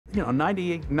You know,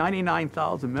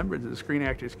 99,000 members of the Screen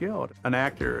Actors Guild. An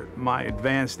actor at my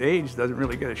advanced age doesn't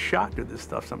really get a shot at this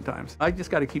stuff sometimes. I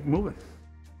just got to keep moving.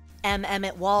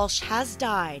 Emmet Walsh has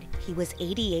died. He was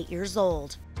 88 years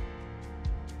old.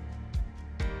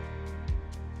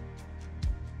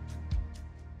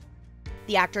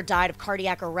 The actor died of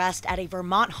cardiac arrest at a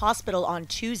Vermont hospital on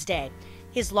Tuesday.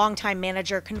 His longtime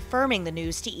manager confirming the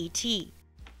news to ET.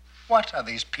 What are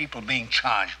these people being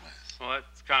charged with? Well,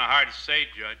 it's kind of hard to say,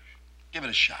 Judge. Give it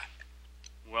a shot.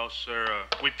 Well, sir,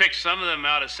 we picked some of them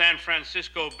out of San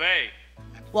Francisco Bay.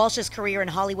 Walsh's career in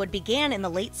Hollywood began in the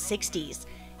late 60s.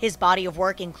 His body of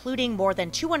work including more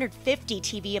than 250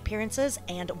 TV appearances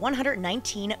and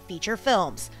 119 feature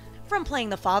films. From playing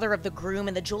the father of the groom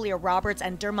in the Julia Roberts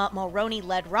and Dermot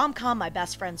Mulroney-led rom-com My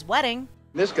Best Friend's Wedding.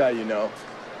 This guy you know.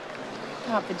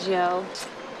 Papa Joe.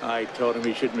 I told him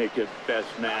he should make it best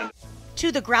man.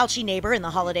 To the grouchy neighbor in the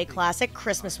holiday classic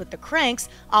Christmas with the Cranks,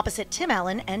 opposite Tim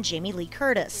Allen and Jamie Lee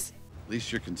Curtis. At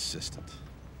least you're consistent.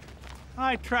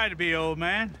 I try to be, old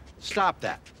man. Stop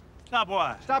that. Stop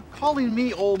what? Stop calling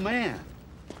me old man.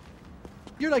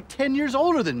 You're like 10 years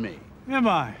older than me. Am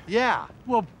I? Yeah.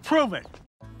 Well, prove it.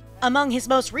 Among his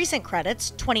most recent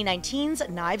credits, 2019's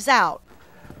Knives Out.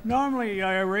 Normally,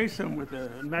 I erase them with a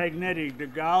magnetic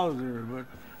degausser, but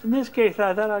in this case,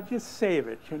 I thought I'd just save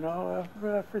it, you know,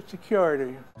 for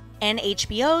security. And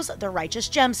HBO's The Righteous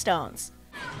Gemstones.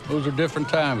 Those are different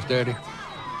times, Daddy.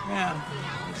 Yeah,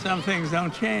 some things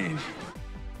don't change.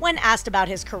 When asked about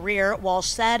his career, Walsh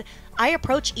said, "I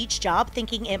approach each job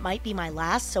thinking it might be my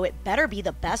last, so it better be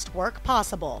the best work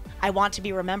possible. I want to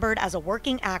be remembered as a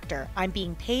working actor. I'm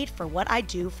being paid for what I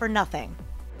do for nothing."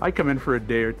 I come in for a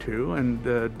day or two and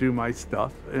do my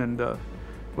stuff, and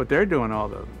but they're doing all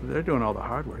the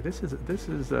hard work. This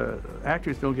is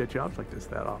actors don't get jobs like this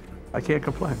that often. I can't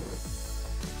complain.